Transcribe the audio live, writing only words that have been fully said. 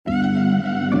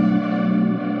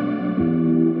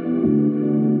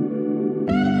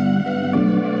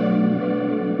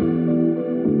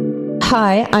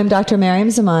Hi, I'm Dr. Mariam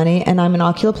Zamani, and I'm an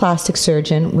oculoplastic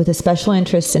surgeon with a special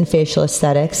interest in facial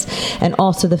aesthetics and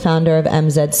also the founder of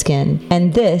MZ Skin.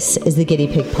 And this is the Guinea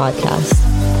Pig Podcast.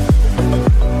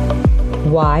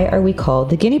 Why are we called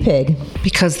the guinea pig?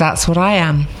 Because that's what I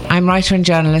am. I'm writer and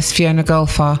journalist Fiona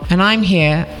Golfar, and I'm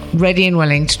here ready and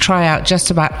willing to try out just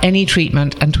about any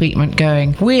treatment and tweakment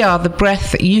going. We are the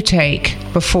breath that you take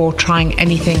before trying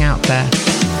anything out there.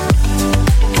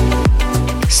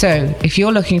 So, if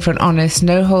you're looking for an honest,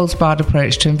 no-holds-barred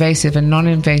approach to invasive and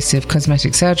non-invasive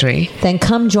cosmetic surgery, then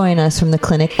come join us from the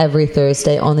clinic every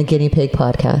Thursday on the Guinea Pig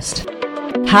Podcast.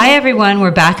 Hi everyone,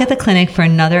 we're back at the clinic for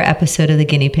another episode of The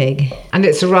Guinea Pig. And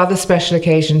it's a rather special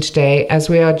occasion today as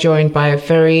we are joined by a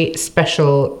very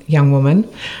special young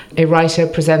woman, a writer,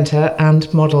 presenter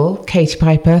and model, Katie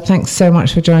Piper. Thanks so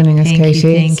much for joining us, Katie.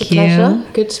 Thank you. It's a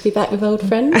pleasure. Good to be back with old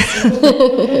friends.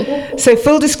 So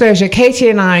full disclosure, Katie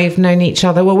and I have known each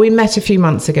other. Well, we met a few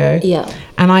months ago. Yeah.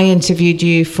 And I interviewed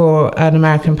you for an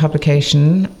American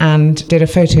publication and did a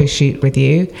photo shoot with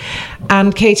you.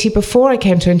 And Katie, before I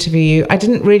came to interview you,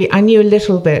 I knew a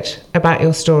little bit about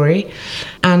your story,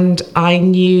 and I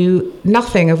knew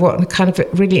nothing of what kind of a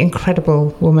really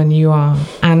incredible woman you are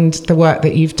and the work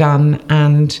that you've done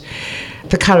and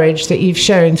the courage that you've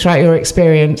shown throughout your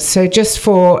experience. So just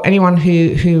for anyone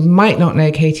who might not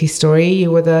know Katie's story,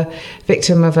 you were the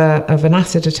victim of an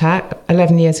acid attack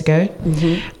 11 years ago.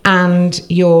 Mm-hmm. And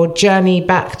your journey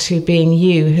back to being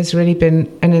you has really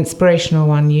been an inspirational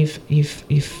one. You've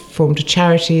formed a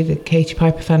charity, the Katie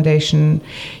Piper Foundation.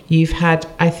 You've had,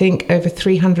 I think, over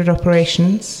 300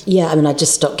 operations. Yeah, I mean, I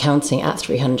just stopped counting at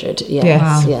 300. Yeah. Yes.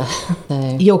 Wow. Yeah.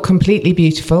 So. You're completely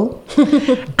beautiful.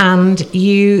 And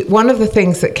one of the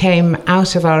things that came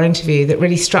out of our interview that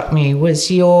really struck me was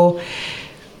your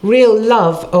real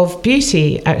love of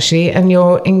beauty, actually, and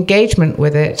your engagement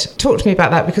with it. Talk to me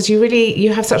about that, because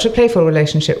you have such a playful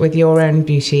relationship with your own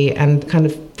beauty and kind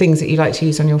of things that you like to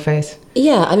use on your face.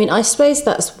 Yeah, I mean, I suppose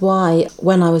that's why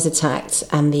when I was attacked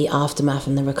and the aftermath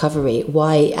and the recovery,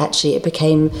 why actually it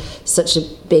became such a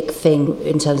big thing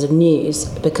in terms of news,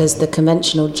 because the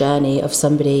conventional journey of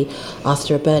somebody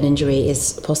after a burn injury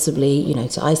is possibly,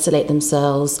 to isolate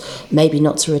themselves, maybe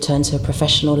not to return to a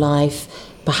professional life,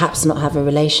 perhaps not have a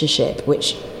relationship,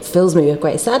 which fills me with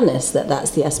great sadness that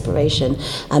that's the aspiration,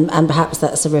 and perhaps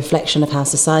that's a reflection of how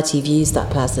society views that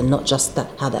person, not just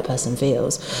how that person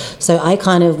feels. So I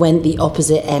kind of went the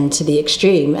opposite end to the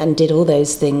extreme and did all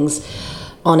those things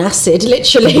on acid,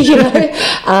 literally,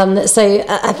 So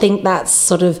I think that's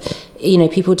sort of,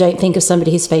 people don't think of somebody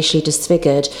who's facially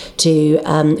disfigured to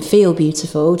feel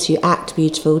beautiful, to act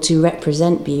beautiful, to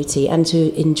represent beauty and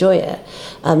to enjoy it.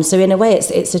 So in a way,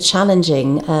 it's a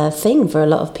challenging thing for a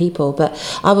lot of people.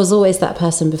 But I was always that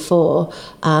person before,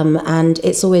 and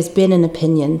it's always been an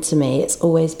opinion to me. It's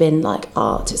always been like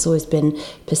art. It's always been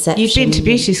perception. You've been to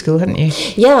beauty school, haven't you?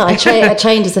 Yeah, I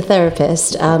trained as a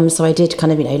therapist. So I did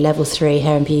kind of, level 3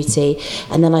 hair and beauty.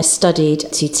 And then I studied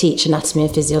to teach anatomy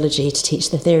and physiology, to teach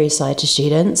the theory side to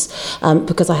students,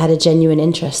 because I had a genuine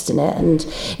interest in it. And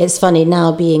it's funny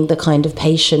now, being the kind of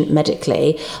patient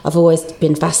medically, I've always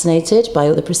been fascinated by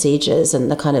all the procedures and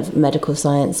the kind of medical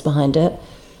science behind it.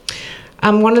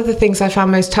 One of the things I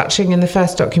found most touching in the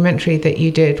first documentary that you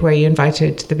did, where you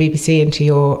invited the BBC into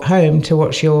your home to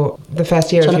watch the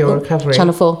first year of your recovery.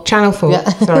 Channel 4. Channel 4, yeah.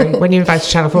 Sorry, when you invited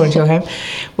Channel 4 into your home,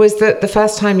 was that the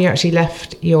first time you actually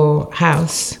left your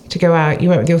house to go out, you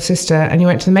went with your sister and you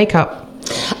went to the makeup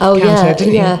counter,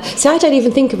 yeah. So I don't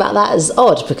even think about that as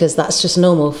odd, because that's just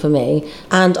normal for me.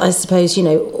 And I suppose,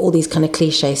 all these kind of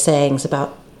cliche sayings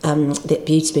about the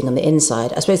beauty being on the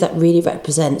inside, I suppose that really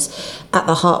represents at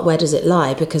the heart, where does it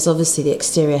lie? Because obviously the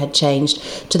exterior had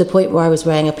changed to the point where I was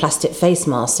wearing a plastic face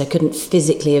mask, so I couldn't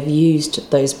physically have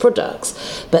used those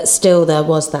products, but still there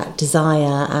was that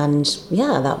desire, and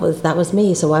that was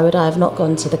me. So why would I have not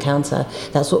gone to the counter?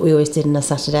 That's what we always did on a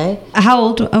Saturday. How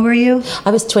old were you?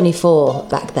 I was 24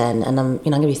 back then, and I'm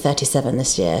going to be 37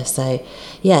 this year. So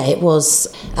yeah, it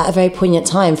was at a very poignant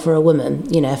time for a woman.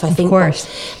 If I think, of course,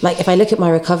 if I look at my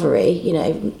recovery,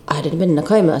 I had been in a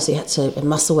coma, so you had to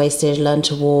muscle wasted, learn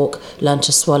to walk, learn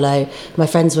to swallow. My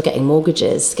friends were getting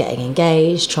mortgages, getting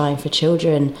engaged, trying for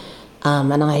children,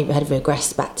 and I had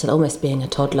regressed back to almost being a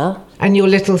toddler. And your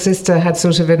little sister had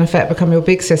sort of, in effect, become your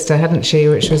big sister, hadn't she?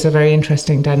 Which was a very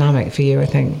interesting dynamic for you, I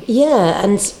think. Yeah,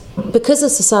 and because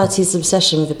of society's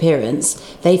obsession with appearance,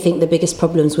 they think the biggest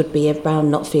problems would be around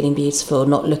not feeling beautiful,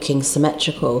 not looking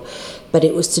symmetrical. But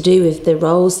it was to do with the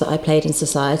roles that I played in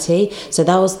society. So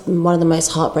that was one of the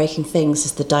most heartbreaking things,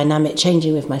 is the dynamic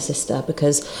changing with my sister,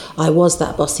 because I was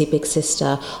that bossy big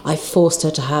sister. I forced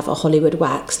her to have a Hollywood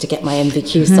wax to get my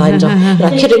MVQ signed off.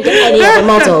 I couldn't get any other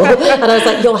model. And I was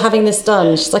like, you're having this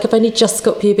done. She's like, I've only just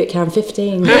got pubic hair, I'm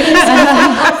 15.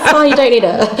 Oh, you don't need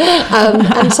it.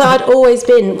 And so I'd always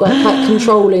been quite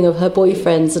controlling of her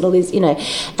boyfriends and all these,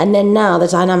 And then now the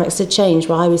dynamics had changed,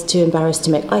 where I was too embarrassed to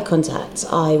make eye contact.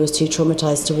 I was too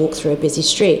traumatized to walk through a busy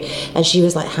street, and she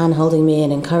was like hand-holding me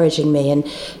and encouraging me. And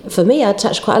for me, I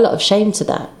attached quite a lot of shame to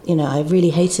that. I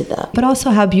really hated that. But also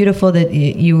how beautiful that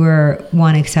you were,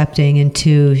 one, accepting, and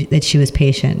two, that she was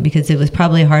patient, because it was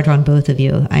probably hard on both of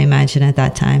you, I imagine, at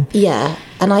that time. Yeah,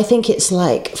 and I think it's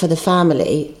like, for the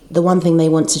family, the one thing they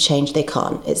want to change, they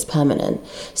can't. It's permanent.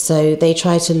 So they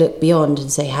try to look beyond and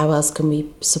say, how else can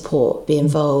we support, be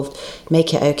involved,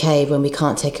 make it okay when we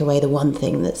can't take away the one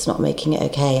thing that's not making it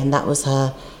okay. And that was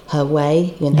her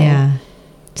way, Yeah.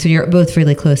 So you're both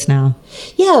really close now.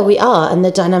 Yeah, we are, and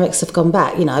the dynamics have gone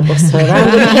back. I bossed her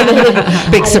around.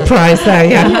 Big surprise there,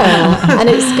 yeah. And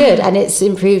it's good, and it's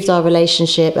improved our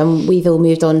relationship, and we've all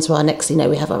moved on to our next.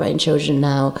 We have our own children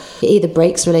now. It either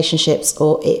breaks relationships,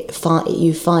 or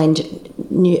you find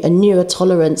a newer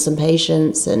tolerance and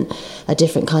patience and a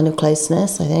different kind of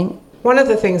closeness, I think. One of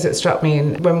the things that struck me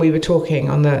when we were talking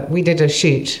we did a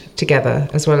shoot together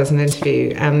as well as an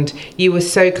interview, and you were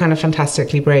so kind of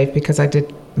fantastically brave, because I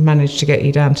did manage to get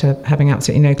you down to having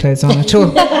absolutely no clothes on at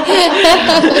all.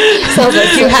 Sounds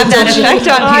like you have that effect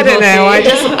on people. I don't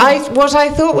know. What I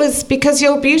thought was, because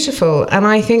you're beautiful, and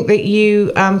I think that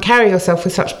you carry yourself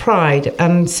with such pride,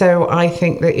 and so I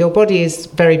think that your body is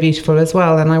very beautiful as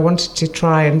well. And I wanted to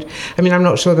try and, I'm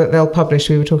not sure that they'll publish.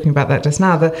 We were talking about that just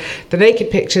now, the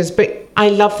naked pictures, but I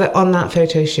love that on that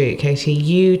photo shoot, Katie,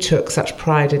 you took such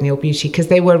pride in your beauty, because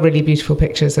they were really beautiful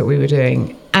pictures that we were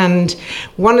doing. And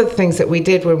one of the things that we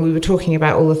did when we were talking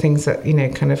about all the things that,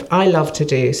 kind of I love to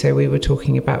do, so we were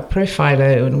talking about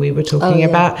Profilo, and we were talking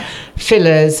about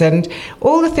fillers, and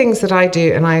all the things that I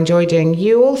do and I enjoy doing,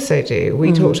 you also do.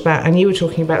 We talked about, and you were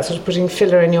talking about sort of putting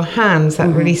filler in your hands.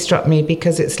 That really struck me,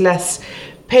 because it's less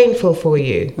painful for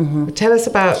you. Tell us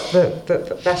about that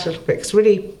little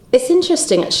bit. It's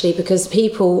interesting, actually, because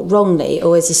people wrongly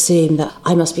always assume that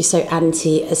I must be so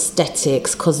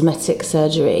anti-aesthetics, cosmetic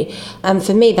surgery. And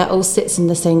for me, that all sits in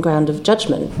the same ground of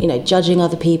judgment, judging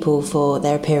other people for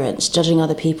their appearance, judging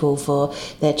other people for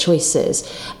their choices.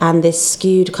 And this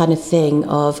skewed kind of thing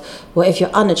of, well, if you're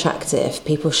unattractive,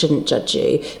 people shouldn't judge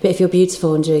you. But if you're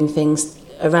beautiful and doing things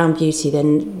around beauty,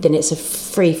 then it's a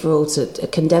free for all to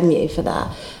condemn you for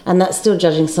that. And that's still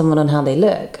judging someone on how they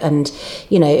look. And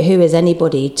who is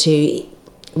anybody to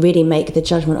really make the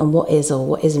judgment on what is or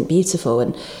what isn't beautiful?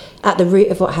 And at the root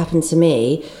of what happened to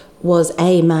me was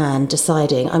a man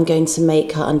deciding, I'm going to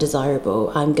make her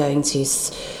undesirable, I'm going to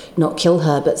not kill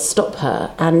her but stop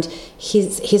her. And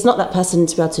he's not that person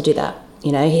to be able to do that.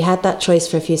 He had that choice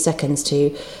for a few seconds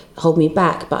to hold me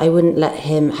back, but I wouldn't let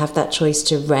him have that choice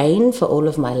to reign for all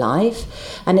of my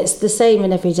life. And it's the same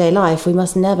in everyday life. We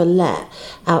must never let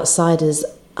outsiders'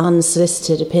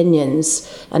 unsolicited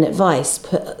opinions and advice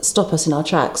stop us in our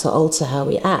tracks or alter how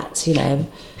we act,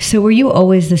 So were you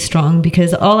always this strong?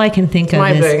 Because all I can think of is...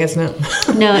 mind-blowing, isn't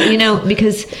it? No,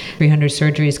 because 300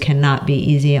 surgeries cannot be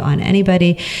easy on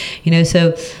anybody.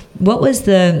 So what was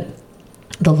the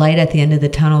light at the end of the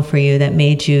tunnel for you that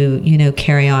made you,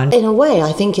 carry on? In a way,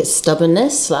 I think it's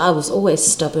stubbornness. I was always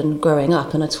stubborn growing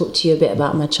up, and I talked to you a bit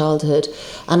about my childhood,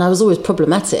 and I was always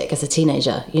problematic as a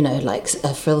teenager, like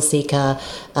a thrill seeker,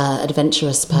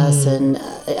 adventurous person,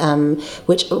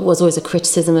 which was always a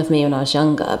criticism of me when I was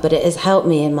younger, but it has helped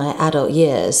me in my adult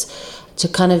years to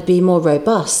kind of be more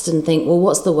robust and think, well,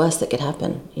 what's the worst that could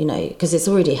happen? Because it's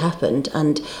already happened,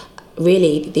 and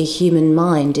really the human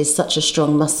mind is such a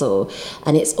strong muscle,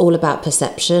 and it's all about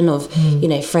perception of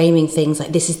framing things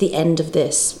like, this is the end of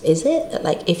this. Is it?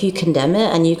 Like, if you condemn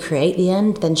it and you create the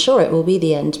end, then sure, it will be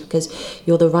the end, because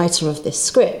you're the writer of this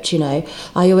script. I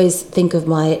always think of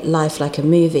my life like a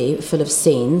movie full of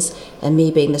scenes, and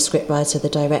me being the script writer, the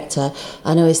director,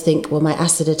 and I always think, well, my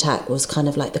acid attack was kind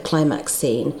of like the climax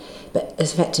scene, but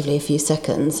effectively a few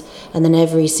seconds, and then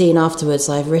every scene afterwards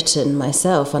I've written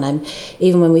myself. And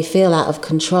even when we film feel out of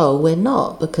control, we're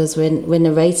not, because we're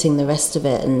narrating the rest of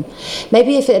it. And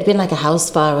maybe if it had been like a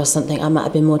house fire or something, I might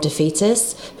have been more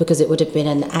defeatist because it would have been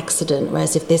an accident.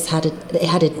 Whereas if this had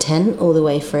intent all the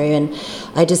way through, and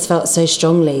I just felt so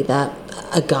strongly that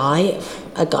a guy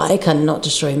cannot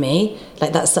destroy me.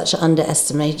 Like, that's such an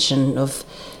underestimation of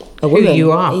a woman. Who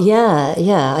you are.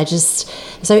 Yeah. I just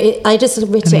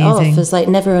writ it off as like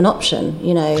never an option,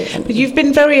 you know. But you've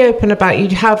been very open about, you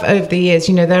have over the years,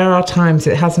 you know, there are times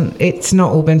it's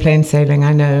not all been plain sailing,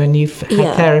 I know, and you've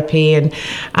had therapy. And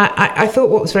I thought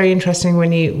what was very interesting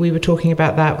when we were talking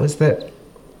about that was that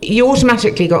you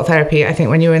automatically got therapy, I think,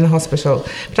 when you were in the hospital.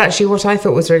 But actually what I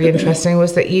thought was really interesting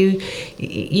was that you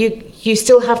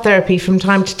still have therapy from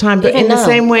time to time, but even in the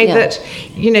same way that,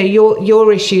 you know,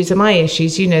 your issues are my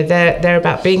issues. You know, they're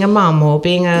about being a mum or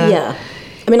being a... Yeah.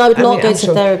 I mean, I would not go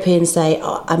to therapy and say,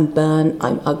 oh, I'm burnt,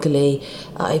 I'm ugly,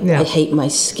 I hate my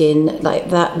skin,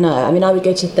 like that. No, I mean, I would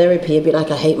go to therapy and be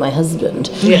like, I hate my husband.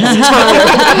 Yes.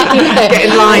 Get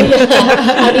in line.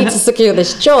 I need to secure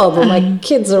this job, or my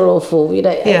kids are awful. You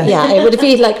know, it would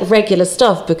be like regular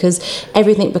stuff, because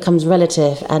everything becomes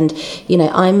relative. And you know,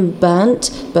 I'm burnt,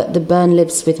 but the burn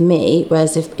lives with me.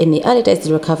 Whereas if in the early days of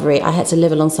the recovery, I had to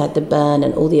live alongside the burn,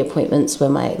 and all the appointments were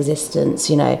my existence.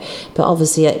 You know, but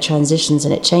obviously it transitions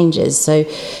and it changes. So,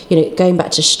 you know, going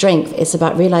back to strength, it's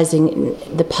about realizing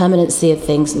the permanency of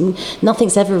things.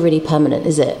 Nothing's ever really permanent,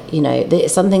 is it? You know,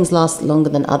 some things last longer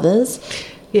than others.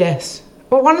 Yes.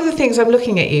 Well, one of the things, I'm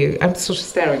looking at you, I'm sort of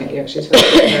staring at you actually.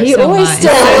 You always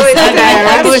stare.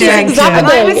 I was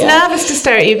nervous to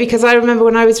stare at you, because I remember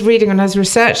when I was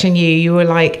researching you were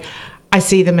like, I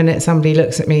see the minute somebody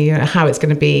looks at me, you know, how it's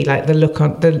going to be, like the look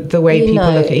on the way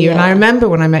people look at you. And I remember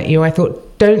when I met you, I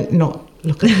thought, don't not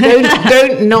look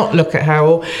at her,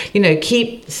 or, you know,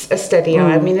 keep a steady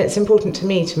eye. I mean, it's important to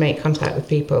me to make contact with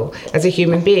people as a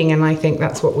human being, and I think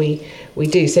that's what we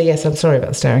do. So yes, I'm sorry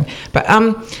about staring, but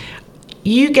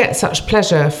you get such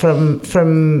pleasure from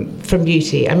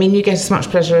beauty. I mean, you get as much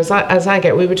pleasure as I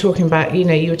get. We were talking about, you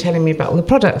know, you were telling me about all the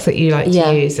products that you like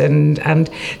to use,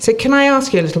 and so can I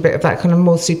ask you a little bit of that kind of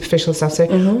more superficial stuff? So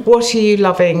what are you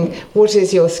loving? What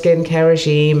is your skincare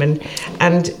regime?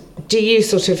 And do you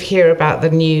sort of hear about the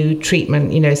new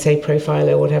treatment, you know, say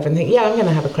Profilo or whatever, and think, I'm going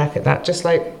to have a crack at that, just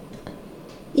like...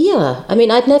 Yeah, I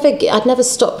mean, I'd never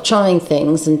stop trying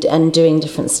things and doing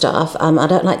different stuff. I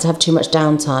don't like to have too much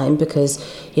downtime, because,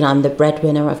 you know, I'm the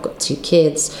breadwinner. I've got 2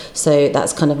 kids, so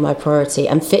that's kind of my priority.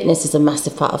 And fitness is a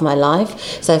massive part of my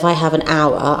life. So if I have an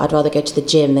hour, I'd rather go to the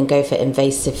gym than go for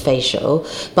invasive facial.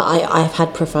 But I've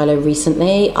had Profilo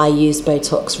recently. I use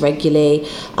Botox regularly.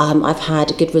 I've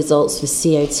had good results with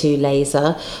CO2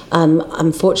 laser.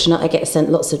 I'm fortunate I get sent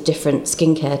lots of different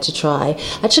skincare to try.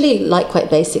 I actually like quite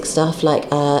basic stuff like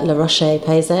La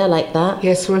Roche-Posay, I like that.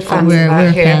 Yes, we're fans of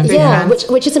that here. Yeah,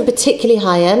 which isn't particularly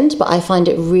high end, but I find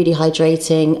it really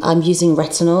hydrating. I'm using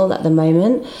retinol at the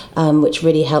moment, which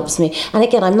really helps me. And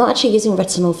again, I'm not actually using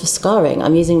retinol for scarring.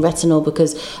 I'm using retinol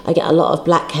because I get a lot of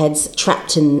blackheads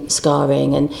trapped in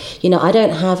scarring. And, you know, I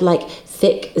don't have like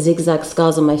thick zigzag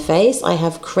scars on my face. I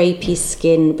have crepey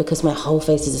skin because my whole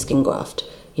face is a skin graft.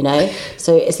 You know,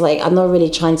 so it's like I'm not really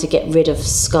trying to get rid of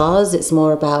scars. It's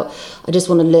more about I just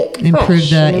want to look improve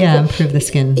the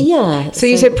skin. Yeah. So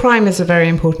you said primers are very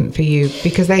important for you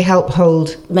because they help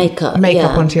hold makeup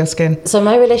onto your skin. So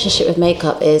my relationship with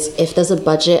makeup is, if there's a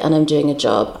budget and I'm doing a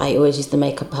job, I always use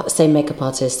the same makeup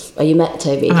artist. Oh, you met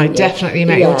Toby? I definitely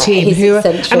met your team,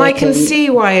 and I can see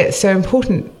why it's so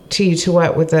important to you to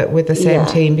work with the same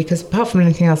team, because apart from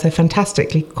anything else, they're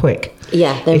fantastically quick.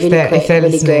 Yeah, they're really quick, if they're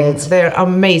really listening, good. They're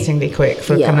amazingly quick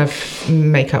for a kind of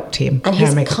makeup team. And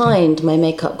he's kind, my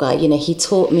makeup guy. You know, he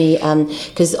taught me,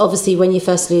 because obviously when you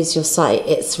first lose your sight,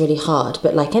 it's really hard.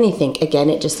 But like anything, again,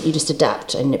 you just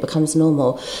adapt and it becomes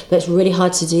normal. But it's really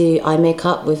hard to do eye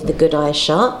makeup with the good eye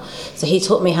shut. So he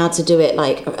taught me how to do it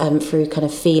like through kind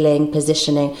of feeling,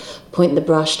 positioning, point the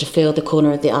brush to feel the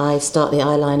corner of the eye, start the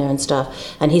eyeliner and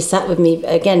stuff. And he sat with me,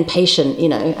 again, patient, you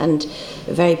know, and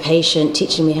very patient,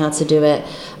 teaching me how to do it.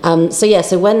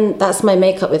 So when that's my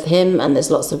makeup with him, and there's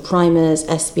lots of primers,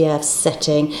 SPF,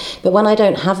 setting. But when I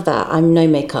don't have that, I'm no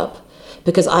makeup,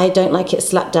 because I don't like it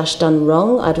slapdash done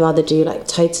wrong. I'd rather do like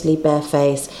totally bare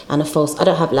face and I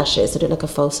don't have lashes, I do like a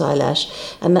false eyelash,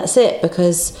 and that's it,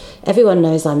 because everyone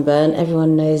knows I'm burnt.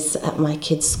 Everyone knows at my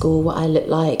kids' school what I look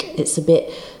like. It's a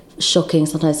bit shocking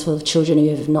sometimes for children who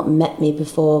have not met me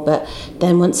before, but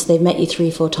then once they've met you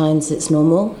 3-4 times, it's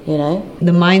normal, you know.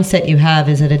 The mindset you have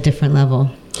is at a different level.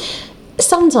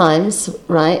 Sometimes,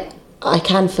 right, I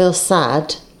can feel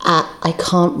sad I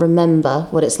can't remember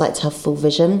what it's like to have full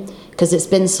vision, because it's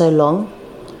been so long.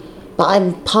 but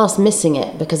I'm past missing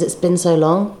it because it's been so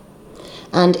long.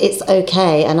 And it's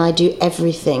okay, and I do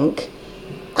everything.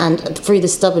 And through the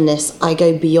stubbornness, I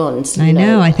go beyond. I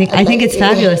know. I think it's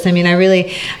fabulous. I mean,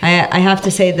 I have to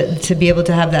say that to be able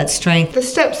to have that strength. The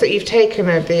steps that you've taken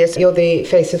over the years, you're the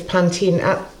face of Pantene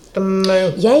at the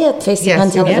moment. Face of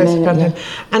Pantene at the moment.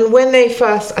 And when they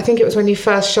first, I think it was when you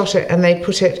first shot it and they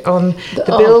put it on the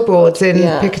billboards in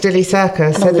Piccadilly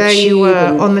Circus. And so there you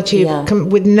were on the tube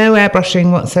with no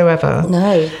airbrushing whatsoever.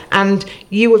 No. And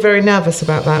you were very nervous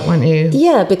about that, weren't you?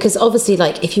 Yeah, because obviously,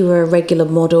 like, if you were a regular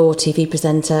model or TV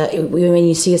presenter, when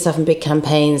you see yourself in big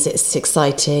campaigns, it's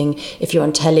exciting. If you're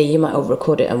on telly, you might all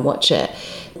record it and watch it.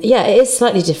 Yeah, it is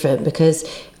slightly different because,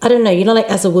 I don't know, like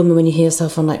as a woman, when you hear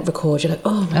yourself on like record, you're like,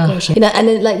 oh my gosh. And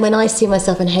then like when I see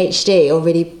myself in HD or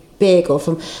really big or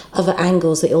from other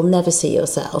angles that you'll never see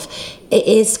yourself, it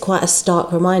is quite a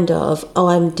stark reminder of,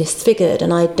 I'm disfigured,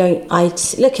 and I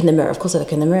look in the mirror. Of course I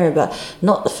look in the mirror, but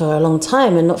not for a long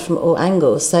time and not from all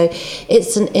angles. So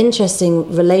it's an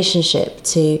interesting relationship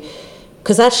to...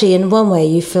 Because actually, in one way,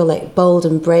 you feel like bold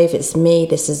and brave. It's me.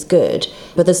 This is good.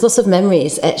 But there's lots of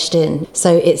memories etched in.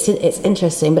 So it's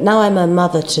interesting. But now I'm a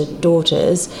mother to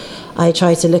daughters. I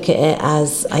try to look at it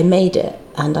as I made it,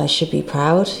 and I should be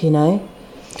proud.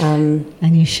 And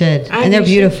you should. And they're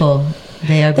beautiful.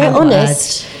 They are beautiful. They're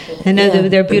honest. Ads. And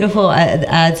they're beautiful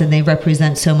ads, and they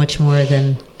represent so much more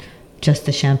than just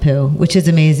the shampoo, which is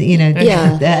amazing,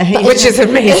 which is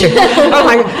amazing. Oh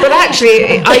my! But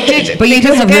actually, I did. But you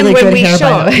do have really good hair,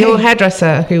 by the way. Your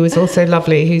hairdresser, who was also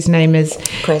lovely, whose name is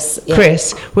Chris.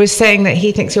 Chris, was saying that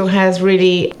he thinks your hair's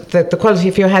really the quality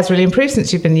of your hair's really improved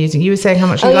since you've been using. You were saying how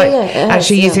much you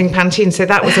using Pantene. So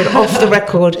that was an off the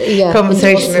record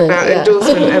conversation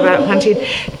about Pantene.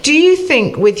 Do you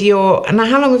think with your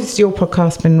how long has your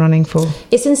podcast been running for?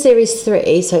 It's in series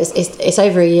 3, so it's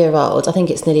over a year old. I think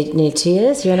it's nearly 2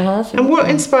 years, year and a half. And what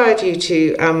inspired you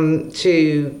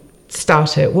to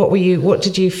start it? What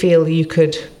did you feel you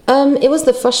could? It was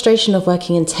the frustration of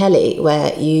working in telly,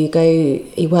 where you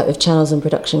work with channels and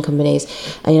production companies,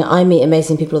 and I meet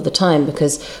amazing people all the time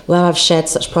because where I've shared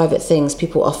such private things,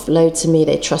 people offload to me,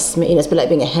 they trust me. It's a bit like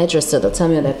being a hairdresser; they'll tell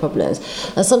me all their problems.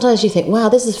 And sometimes you think, "Wow,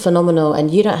 this is phenomenal,"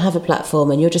 and you don't have a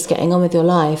platform, and you're just getting on with your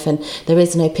life, and there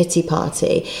is no pity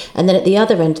party. And then at the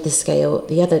other end of the scale,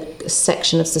 the other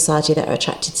section of society that are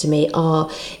attracted to me are,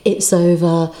 it's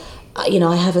over.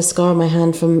 I have a scar on my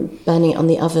hand from burning it on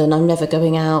the oven. I'm never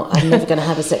going out. I'm never going to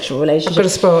have a sexual relationship. I've got a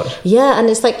spot. Yeah, and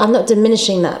it's like, I'm not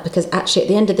diminishing that, because actually at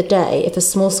the end of the day, if a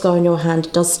small scar on your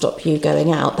hand does stop you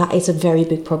going out, that is a very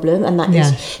big problem, and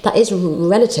that is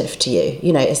relative to you.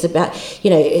 It's about,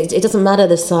 it doesn't matter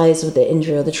the size of the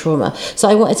injury or the trauma. So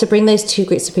I wanted to bring those two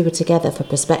groups of people together for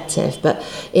perspective. But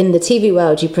in the TV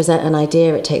world, you present an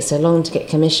idea, it takes so long to get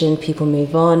commissioned, people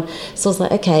move on. So I was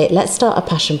like, okay, let's start a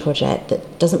passion project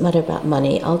that doesn't matter about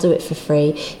money. I'll do it for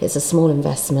free. It's a small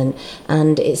investment,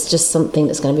 and it's just something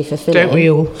that's going to be fulfilling. Don't we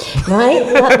all? Right?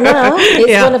 Now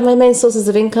it's one of my main sources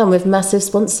of income, with massive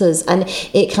sponsors, and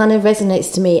it kind of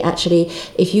resonates to me. Actually,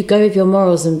 if you go with your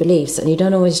morals and beliefs, and you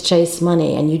don't always chase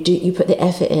money, and you put the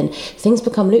effort in, things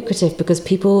become lucrative because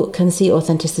people can see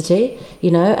authenticity.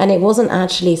 And it wasn't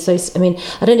actually so. I mean,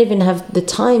 I don't even have the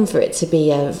time for it to be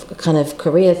a kind of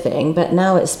career thing, but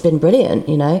now it's been brilliant.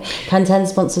 Pantene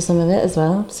sponsors some of it as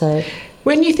well. So.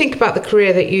 When you think about the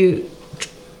career that you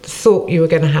thought you were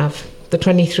going to have, the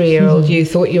 23-year-old you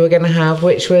thought you were going to have,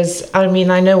 which was, I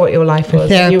know what your life was.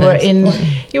 You were in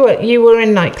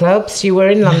nightclubs, you were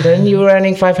in London, you were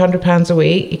earning £500 a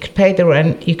week, you could pay the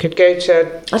rent, you could go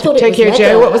to Tokyo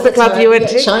Joe. What was the club you went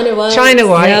to? China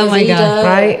White. Oh my God!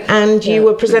 Right, and you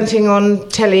were presenting on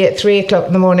telly at 3:00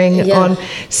 in the morning. Yeah.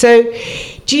 So,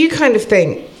 do you kind of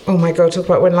think, oh my God, talk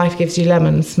about when life gives you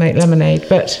lemons, make lemonade?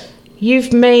 But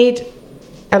you've made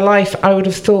a life, I would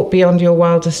have thought, beyond your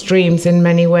wildest dreams in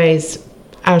many ways,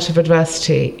 out of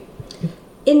adversity.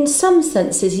 In some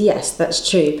senses, yes, that's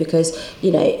true, because,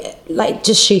 like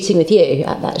just shooting with you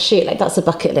at that shoot, like that's a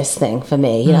bucket list thing for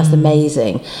me. That's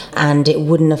amazing. And it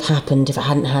wouldn't have happened if I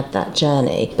hadn't had that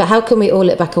journey. But how can we all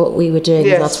look back at what we were doing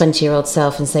with our 20-year-old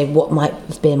self and say what might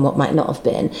have been, what might not have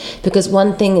been? Because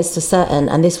one thing is for certain,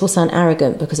 and this will sound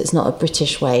arrogant because it's not a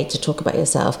British way to talk about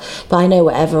yourself, but I know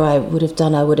whatever I would have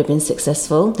done, I would have been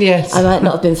successful. Yes. I might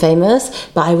not have been famous,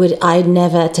 but I'd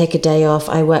never take a day off.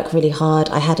 I work really hard.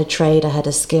 I had a trade, I had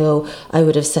a skill. I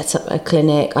would have set up a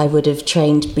clinic. I would have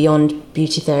trained beyond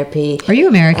beauty therapy. Are you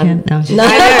American? No. Literally,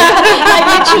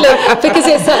 because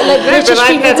it's like British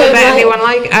people don't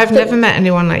like. I've never met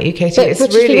anyone like you, Katie. It's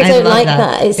British really. people don't like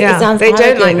that. It sounds they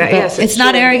arrogant, don't like that. Yes, it's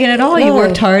not arrogant at all. No. You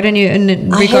worked hard, and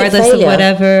regardless of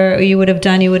whatever you would have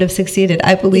done, you would have succeeded.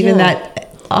 I believe in that.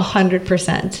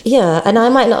 100%. Yeah, and I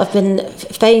might not have been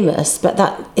famous, but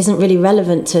that isn't really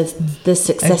relevant to the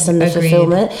success and the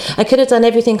fulfillment. I could have done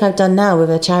everything I've done now with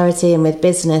a charity and with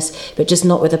business, but just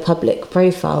not with a public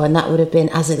profile, and that would have been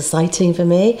as exciting for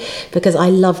me, because I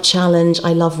love challenge,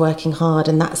 I love working hard,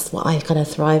 and that's what I kind of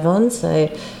thrive on. So,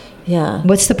 yeah.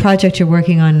 What's the project you're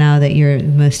working on now that you're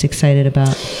most excited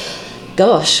about?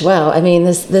 Gosh, well, I mean,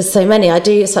 there's so many. I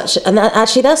do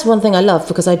actually that's one thing I love,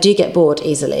 because I do get bored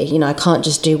easily. You know, I can't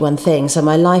just do one thing. So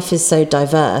my life is so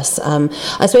diverse.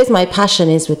 I suppose my passion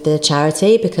is with the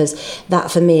charity, because that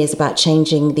for me is about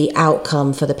changing the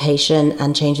outcome for the patient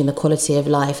and changing the quality of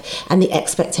life and the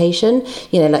expectation.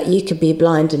 You know, like you could be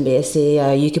blind and be a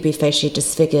CEO, you could be facially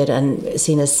disfigured and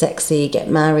seen as sexy, get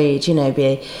married, you know,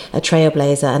 be a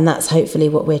trailblazer. And that's hopefully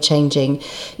what we're changing,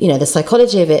 you know, the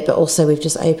psychology of it. But also we've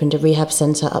just opened a rehab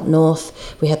centre up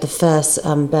north. We had the first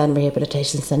burn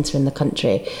rehabilitation centre in the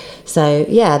country. So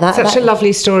yeah, that's such a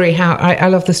lovely story. How I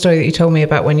love the story that you told me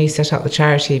about when you set up the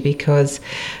charity, because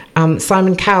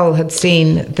Simon Cowell had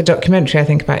seen the documentary, I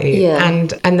think, about you,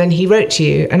 and then he wrote to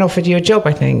you and offered you a job,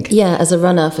 I think. Yeah, as a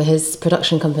runner for his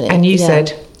production company. And you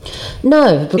said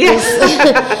no, because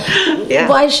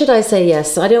why should I say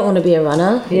yes? I don't want to be a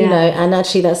runner, you know, and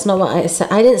actually that's not what I said.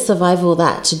 I didn't survive all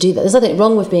that to do that. There's nothing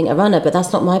wrong with being a runner, but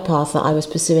that's not my path that I was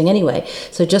pursuing anyway.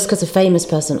 So just because a famous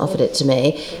person offered it to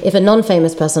me, if a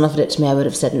non-famous person offered it to me, I would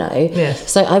have said no. Yes.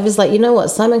 So I was like, you know what,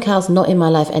 Simon Cowell's not in my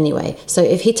life anyway. So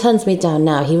if he turns me down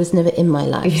now, he was never in my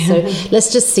life. So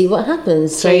let's just see what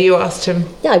happens. So you asked him?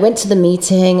 Yeah, I went to the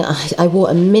meeting. I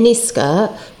wore a mini skirt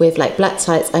with like black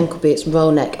tights, ankle boots,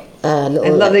 roll neck. I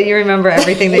love that you remember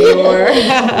everything that you wore.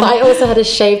 But I also had a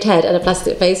shaved head and a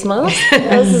plastic face mask. It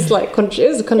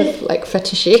was kind of like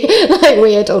fetishy, like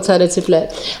weird alternative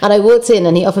look. And I walked in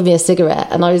and he offered me a cigarette,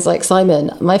 and I was like, Simon,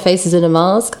 my face is in a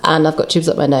mask and I've got tubes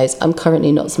up my nose. I'm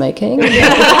currently not smoking. But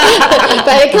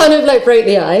it kind of like broke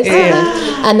the ice.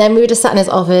 Yeah. And then we were just sat in his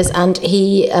office, and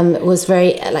he was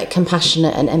very like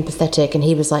compassionate and empathetic, and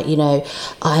he was like, you know,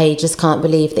 I just can't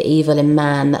believe the evil in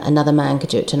man, that another man could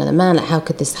do it to another man. Like, how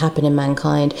could this happen in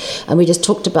mankind? And we just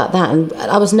talked about that, and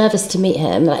I was nervous to meet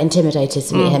him, like intimidated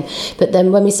to meet him, but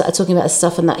then when we started talking about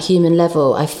stuff on that human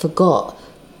level, I forgot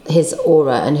his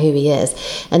aura and who he is.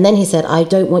 And then he said, I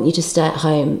don't want you to stay at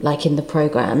home like in the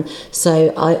program,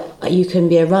 so you can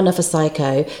be a runner for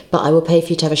Psycho, but I will pay for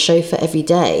you to have a chauffeur every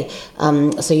day,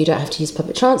 so you don't have to use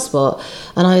public transport.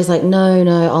 And I was like, no,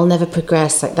 I'll never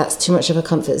progress, like that's too much of a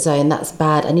comfort zone, that's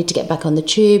bad. I need to get back on the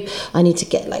tube, I need to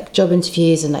get like job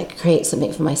interviews and like create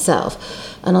something for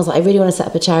myself. And I was like, I really want to set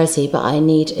up a charity, but I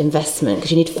need investment,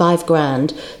 because you need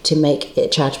 $5,000 to make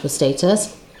it charitable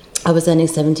status. I was earning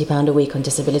 £70 a week on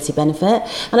disability benefit,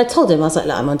 and I told him, I was like,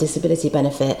 look, I'm on disability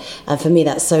benefit, and for me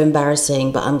that's so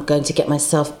embarrassing, but I'm going to get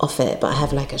myself off it, but I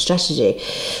have like a strategy.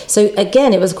 So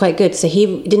again, it was quite good. So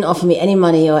he didn't offer me any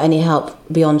money or any help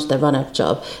beyond the runner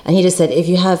job, and he just said, if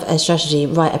you have a strategy,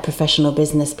 write a professional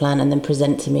business plan and then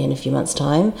present to me in a few months'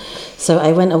 time. So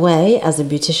I went away as a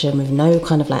beautician with no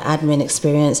kind of like admin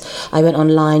experience. I went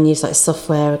online, used like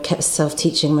software, kept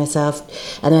self-teaching myself,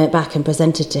 and then went back and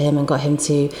presented to him and got him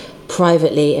to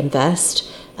privately invest,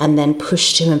 and then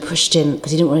pushed him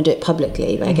because he didn't want to do it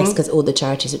publicly, but I guess because all the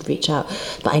charities would reach out.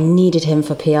 But I needed him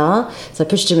for PR, so I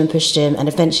pushed him, and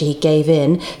eventually he gave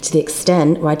in to the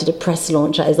extent where I did a press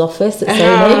launch at his office at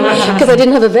Sony because I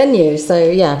didn't have a venue. So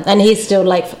yeah, and he's still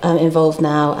like involved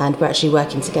now, and we're actually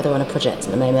working together on a project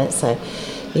at the moment. So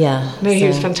yeah. No, he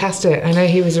was fantastic. I know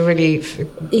he was a really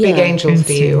big angel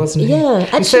for you, wasn't he? Yeah.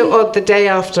 Actually, so odd,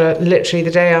 literally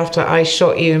the day after I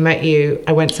shot you and met you,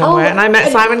 I went somewhere and I met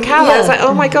Simon Cowell. I was like,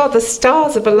 oh my God, the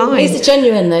stars have aligned. He's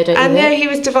genuine though, don't you think? And he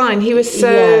was divine. He was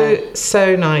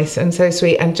so nice and so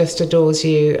sweet and just adores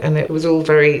you, and it was all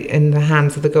very in the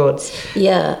hands of the gods.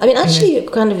 Yeah. I mean, actually,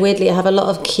 kind of weirdly, I have a lot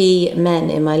of key men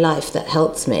in my life that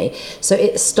helped me. So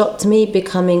it stopped me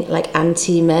becoming like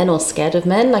anti-men or scared of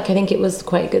men. Like, I think it was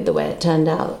quite good the way it turned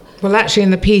out. Well, actually,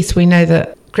 in the piece, we know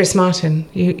that Chris Martin,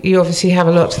 you obviously have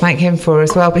a lot to thank him for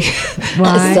as well.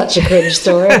 That's such a cringe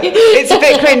story. It's a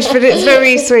bit cringe, but it's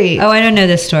very sweet. Oh, I don't know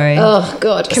this story. Oh,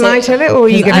 God. Can I tell it, or are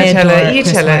you going to tell it? You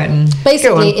tell it.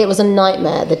 Basically, it was a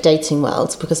nightmare, the dating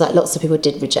world, because like lots of people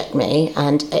did reject me,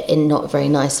 and in not very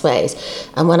nice ways.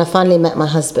 And when I finally met my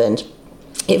husband,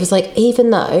 it was like, even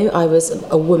though I was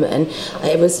a woman,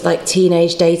 it was like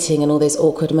teenage dating and all those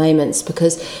awkward moments,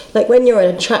 because like when you're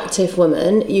an attractive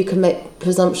woman, you can make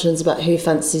presumptions about who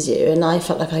fancies you, and I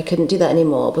felt like I couldn't do that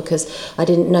anymore because I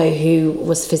didn't know who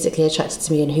was physically attracted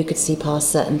to me and who could see past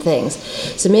certain things.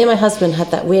 So me and my husband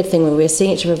had that weird thing when we were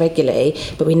seeing each other regularly,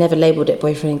 but we never labelled it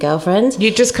boyfriend and girlfriend.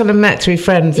 You just kind of met through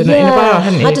friends in a bar,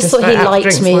 hadn't you? I just thought he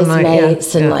liked me as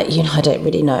mates, and yeah. like, you know, I don't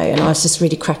really know, and I was just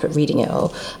really crap at reading it all.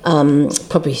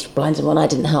 Probably blinded one, I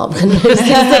didn't help.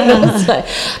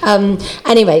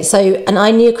 Anyway, so, and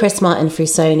I knew Chris Martin through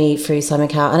Sony, through Simon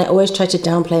Cowell, and I always tried to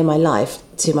downplay my life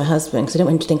to my husband because I didn't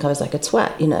want him to think I was like a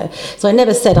twat, you know. So I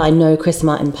never said I know Chris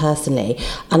Martin personally,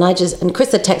 and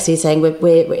Chris had texted me saying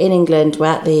we're in England, we're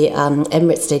at the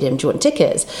Emirates Stadium, do you want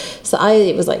tickets? So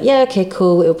I was like, yeah, okay,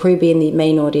 cool, it'll probably be in the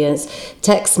main audience.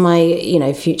 Text my, you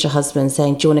know, future husband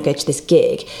saying, do you want to go to this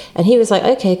gig? And he was like,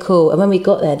 okay, cool. And when we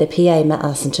got there, the PA met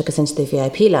us and took us into the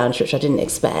VIP lounge, which I didn't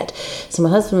expect. So my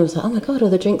husband was like, oh my god, all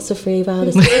the drinks are free, wow,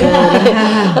 this is good.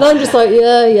 And I'm just like,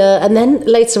 yeah. And then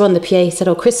later on, the PA said,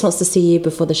 oh, Chris wants to see you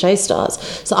before the show starts.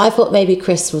 So I thought maybe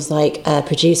Chris was like a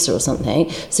producer or something.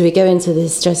 So we go into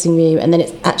this dressing room, and then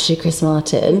it's actually Chris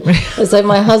Martin. And so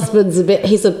my husband's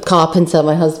he's a carpenter,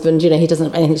 my husband, you know, he doesn't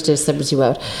have anything to do with celebrity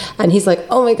world. And he's like,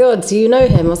 oh my god, do you know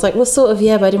him? I was like, well, sort of,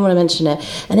 yeah, but I didn't want to mention it.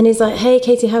 And then he's like, hey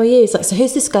Katie, how are you? He's like, so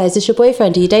who's this guy? Is this your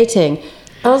boyfriend? Are you dating?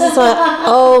 I was just like,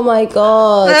 oh my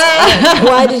god,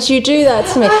 why did you do that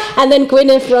to me? And then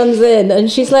Gwyneth runs in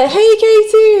and she's like, hey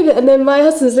Katie, and then my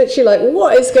husband's literally like,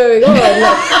 what is going on?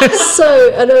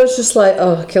 And I was just like,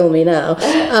 oh, kill me now.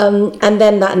 And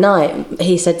then that night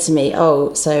he said to me,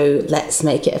 oh, so let's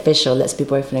make it official, let's be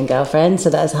boyfriend and girlfriend. So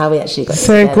that's how we actually got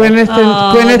together.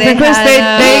 Gwyneth and Chris,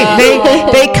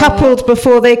 they coupled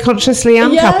before they consciously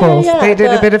uncoupled. They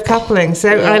did a bit of coupling. So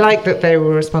I like that they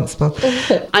were responsible.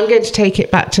 I'm going to take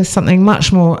it back to something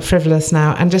much more frivolous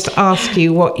now and just ask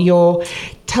you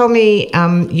tell me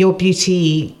your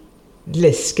beauty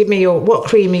list. Give me what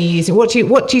cream are you using? What do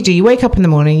you do? You wake up in the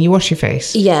morning, you wash your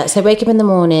face. Yeah, so I wake up in the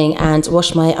morning and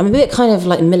I'm a bit kind of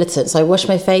like militant, so I wash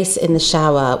my face in the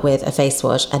shower with a face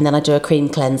wash, and then I do a cream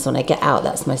cleanse when I get out.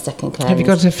 That's my second cleanse. Have you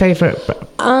got a favourite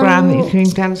brand that you cream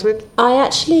cleanse with? I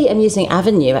actually am using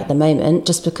Avenue at the moment,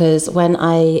 just because how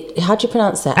do you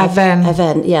pronounce it?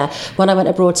 Aven, yeah. When I went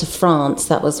abroad to France,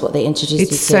 that was what they introduced me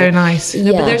to. It's so nice.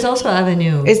 No, but there's also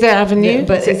Avenue. Is there Avenue?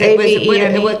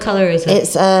 Yeah, but what colour is it?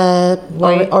 It's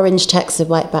orange text with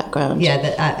white background. Yeah,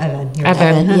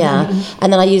 Aven, yeah.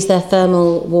 And then I use their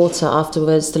thermal water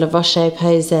afterwards, the La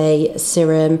Roche-Posay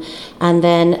serum, and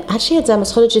then actually a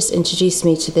dermatologist introduced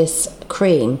me to this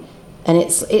cream, and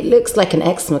it looks like an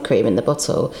eczema cream in the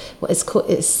bottle. What it's called?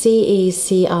 It's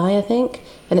CECI, I think.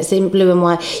 And it's in blue and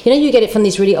white. You know, you get it from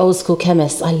these really old school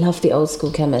chemists. I love the old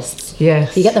school chemists.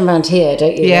 Yes. You get them around here,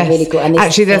 don't you? Yes. They're really good. And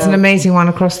actually, there's an amazing one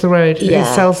across the road. Yeah.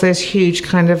 It sells those huge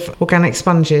kind of organic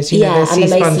sponges. You know, those sea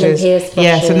sponges.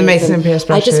 Yes, and the Mason and Pierce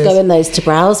brushes. I just go in those to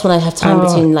browse when I have time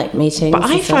between like meetings. But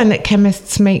I find that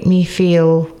chemists make me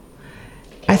feel...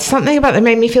 something about them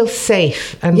made me feel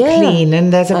safe and clean,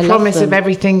 and there's a promise of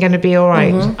everything going to be all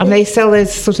right. Mm-hmm. And they sell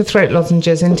those sort of throat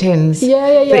lozenges in tins.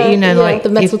 Yeah. But you know, like the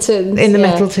metal tins. In the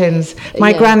metal tins.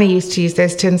 My granny used to use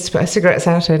those tins to put her cigarettes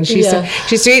out in. She used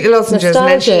to eat the lozenges, and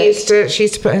then she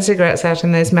used to put her cigarettes out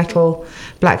in those metal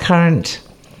blackcurrant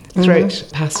throat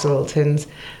pastel tins.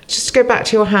 Just to go back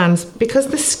to your hands, because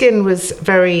the skin was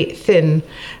very thin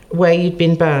where you'd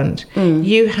been burned,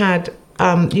 you had...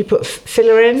 you put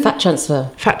filler in? Fat transfer.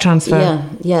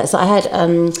 Yeah. So I had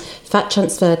fat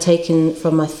transfer taken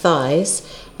from my thighs,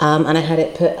 and I had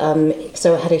it put.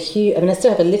 So I had a huge. I still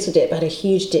have a little dip, but I had a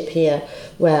huge dip here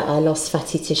where I lost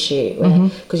fatty tissue.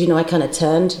 Because I kind of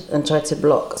turned and tried to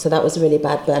block, so that was a really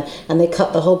bad burn. And they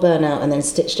cut the whole burn out and then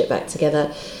stitched it back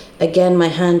together. Again, my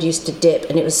hand used to dip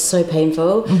and it was so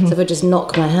painful. So if I just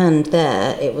knock my hand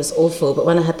there, it was awful. But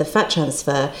when I had the fat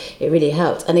transfer, it really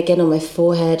helped. And again, on my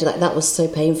forehead, like that was so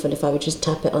painful if I would just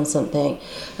tap it on something.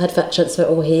 I had fat transfer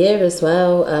all here as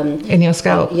well. In your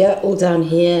scalp? Yeah, all down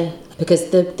here. Because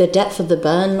the depth of the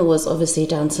burn was obviously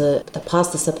down to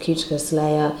past the subcutaneous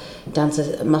layer, down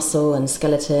to muscle and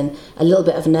skeleton, a little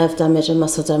bit of nerve damage and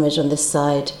muscle damage on this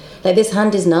side. Like this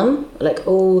hand is numb, like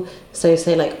all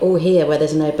here where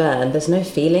there's no burn, there's no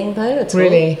feeling though at all.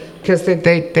 Really? Because it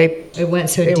went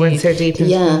so deep. It went so deep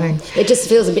into the thing. It just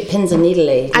feels a bit pins and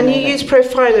needly. And you use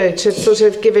Profilo to sort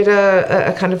of give it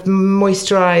a kind of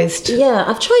moisturised... Yeah,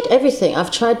 I've tried everything. I've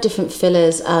tried different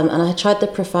fillers, and I tried the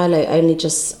Profilo only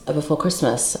just before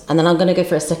Christmas. And then I'm going to go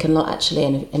for a second lot actually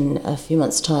in a few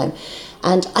months' time.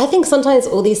 And I think sometimes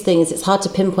all these things, it's hard to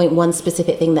pinpoint one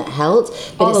specific thing that helped.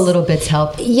 But all the little bits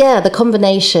help. Yeah, the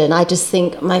combination. I just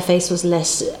think my face was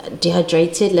less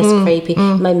dehydrated, less crepey.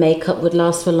 My makeup would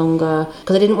last for longer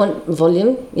because I didn't want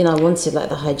volume. You know, I wanted like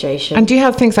the hydration. And do you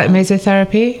have things like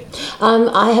mesotherapy?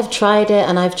 I have tried it,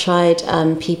 and I've tried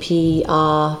PRP.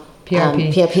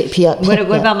 What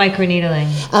about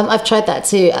microneedling? I've tried that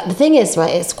too. The thing is,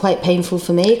 right, it's quite painful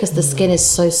for me because the skin is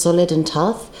so solid and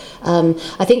tough.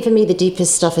 I think for me the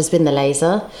deepest stuff has been the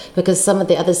laser, because some of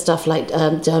the other stuff like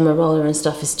derma roller and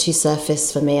stuff is too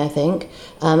surface for me, I think.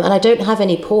 And I don't have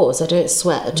any pores. I don't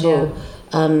sweat at all.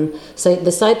 So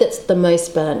the side that's the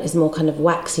most burnt is more kind of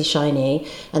waxy, shiny,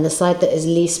 and the side that is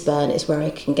least burnt is where I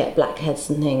can get blackheads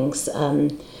and things.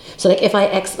 So like if I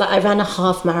ran a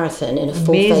half marathon in a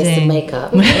full face of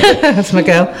makeup. That's my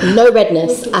girl. No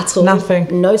redness at all.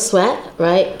 Nothing. No sweat,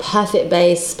 right? Perfect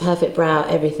base, perfect brow,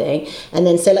 everything. And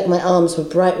then say like my arms were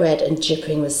bright red and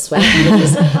dripping with sweat.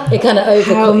 It kind of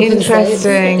overcompensates. How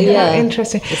interesting. Yeah. How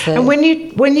interesting. So, and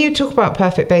when you talk about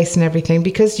perfect base and everything,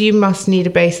 because you must need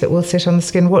a base that will sit on the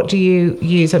skin, what do you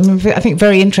use? I mean, I think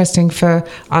very interesting for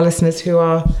our listeners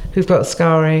who've got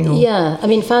scarring. Yeah, I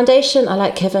mean, foundation, I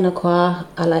like Kevin Aqua,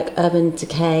 I like Urban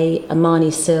Decay,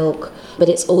 Armani Silk, but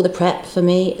it's all the prep for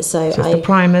me. So Just the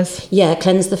primers. Yeah,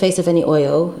 cleanse the face of any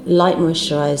oil, light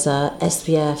moisturizer,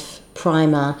 SPF,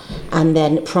 primer, and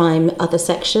then prime other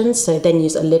sections. So then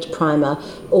use a lid primer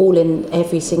all in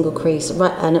every single crease,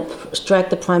 right, and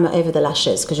drag the primer over the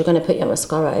lashes, because you're going to put your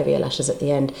mascara over your lashes at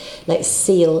the end. Like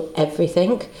seal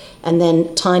everything, and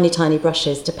then tiny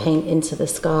brushes to paint into the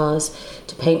scars,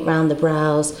 to paint round the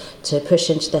brows, to push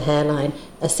into the hairline.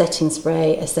 A setting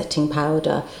spray, a setting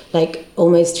powder, like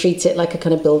almost treat it like a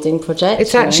kind of building project.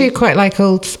 It's actually quite like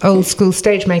old school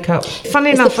stage makeup.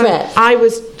 Funny enough, I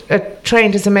was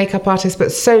trained as a makeup artist,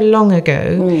 but so long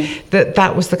ago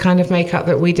that was the kind of makeup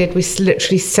that we did. We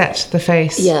literally set the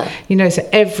face. Yeah. You know, so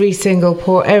every single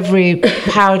pore, every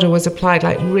powder was applied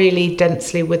like really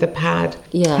densely with a pad.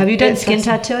 Yeah. Have you done skin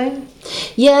tattooing?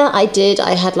 Yeah, I did.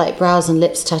 I had like brows and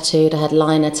lips tattooed. I had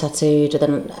liner tattooed.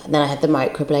 And then I had the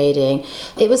microblading.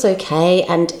 It was okay.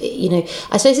 And, you know,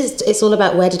 I suppose it's all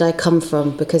about where did I come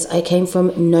from, because I came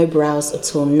from no brows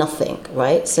at all, nothing,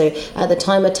 right? So at the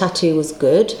time a tattoo was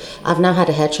good. I've now had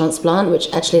a hair transplant,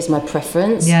 which actually is my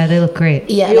preference. Yeah, they look great.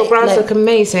 Yeah, Your brows look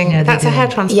amazing. Yeah, that's a hair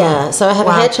transplant. Yeah, so I have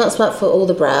a hair transplant for all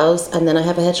the brows, and then I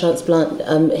have a hair transplant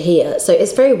here. So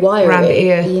it's very wiry, around the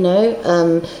ear, you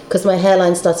know, because my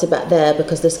hairline started back there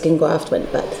because the skin graft went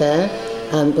back there.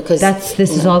 Because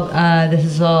this is all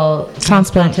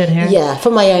transplanted hair. Yeah,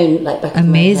 from my own like back.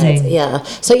 Amazing. Of my head. Yeah.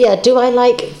 So yeah, do I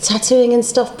like tattooing and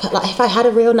stuff? But like, if I had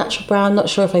a real natural brow, I'm not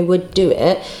sure if I would do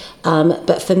it.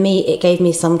 But for me, it gave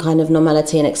me some kind of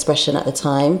normality and expression at the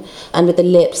time. And with the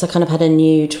lips, I kind of had a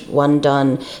nude one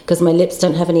done because my lips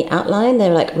don't have any outline.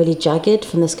 They're like really jagged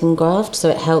from the skin graft, so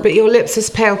it helped. But your lips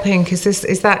is pale pink. That's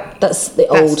the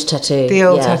old tattoo. The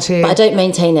old tattoo. But I don't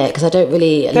maintain it because I don't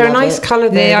really. They're a nice colour.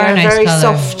 They are a nice very colour.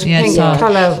 Soft pink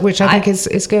colour, which I think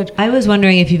is good. I was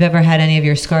wondering if you've ever had any of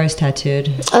your scars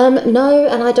tattooed. No,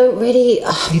 and I don't really.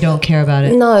 You don't care about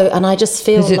it. No, and I just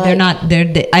feel like they're not.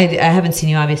 I haven't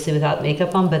seen you obviously without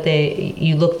makeup on, but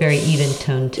you look very even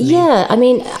toned to me. Yeah, I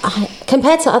mean,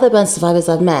 compared to other burn survivors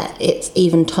I've met, it's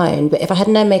even toned. But if I had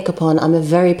no makeup on, I'm a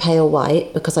very pale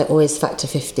white because I always factor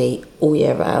 50 all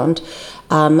year round.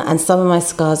 And some of my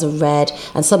scars are red,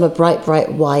 and some are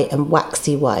bright white and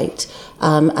waxy white.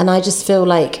 And I just feel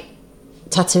like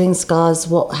tattooing scars,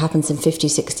 what happens in 50,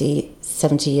 60,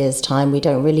 70 years time, we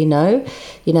don't really know,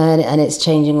 you know, and it's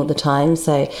changing all the time.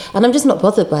 So, and I'm just not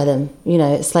bothered by them, you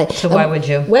know. It's like, so why would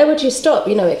you? Where would you stop?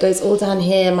 You know, it goes all down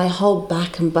here. My whole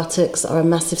back and buttocks are a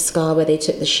massive scar where they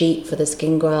took the sheet for the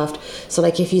skin graft. So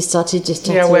like if you started just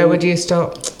tattooing, where would you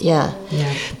stop? Yeah.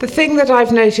 The thing that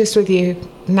I've noticed with you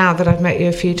now that I've met you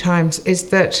a few times is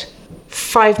that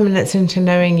 5 minutes into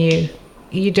knowing you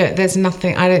there's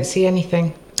nothing, I don't see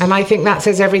anything. And I think that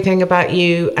says everything about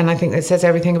you, and I think that says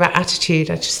everything about attitude.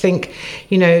 I just think,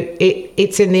 you know,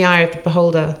 it's in the eye of the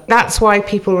beholder. That's why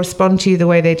people respond to you the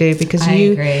way they do, because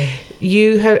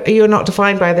you're not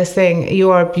defined by this thing.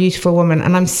 You are a beautiful woman,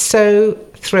 and I'm so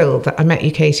thrilled that I met you,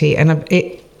 Katie, and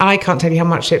I can't tell you how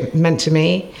much it meant to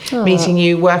me, meeting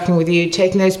you, working with you,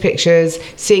 taking those pictures,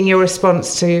 seeing your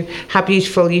response to how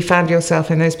beautiful you found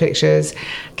yourself in those pictures.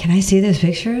 Can I see those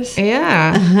pictures?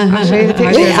 Yeah, I'll show you the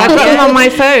pictures. I've got them on my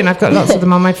phone. I've got lots of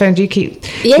them on my phone. Do you keep?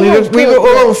 Yeah, we were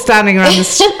all standing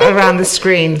around the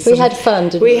screen. We had fun,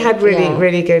 didn't we? We had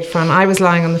really good fun. I was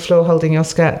lying on the floor holding your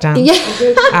skirt down.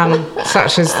 Yeah.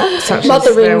 Such as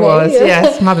mothering there was. me,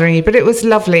 Yes, mothering you. But it was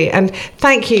lovely. And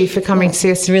thank you for coming to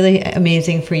see us. It's really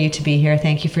amazing for you to be here.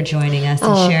 Thank you for joining us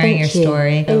and sharing your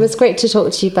story. It was great to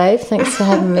talk to you both. Thanks for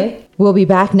having me. We'll be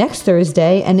back next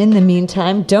Thursday. And in the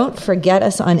meantime, don't forget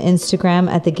us on Instagram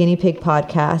at the Guinea Pig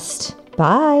Podcast.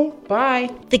 Bye.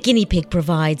 Bye. The Guinea Pig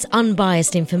provides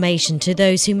unbiased information to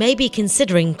those who may be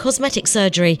considering cosmetic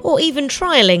surgery or even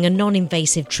trialling a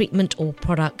non-invasive treatment or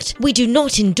product. We do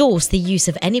not endorse the use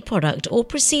of any product or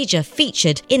procedure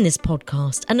featured in this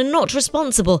podcast and are not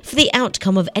responsible for the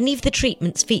outcome of any of the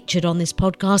treatments featured on this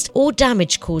podcast or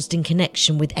damage caused in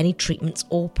connection with any treatments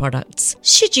or products.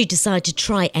 Should you decide to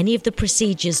try any of the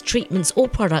procedures, treatments or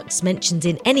products mentioned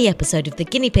in any episode of The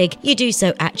Guinea Pig, you do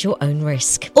so at your own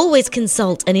risk. Always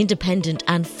consult an independent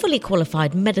and fully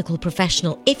qualified medical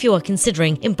professional if you are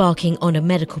considering embarking on a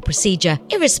medical procedure,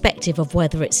 irrespective of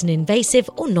whether it's an invasive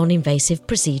or non-invasive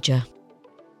procedure.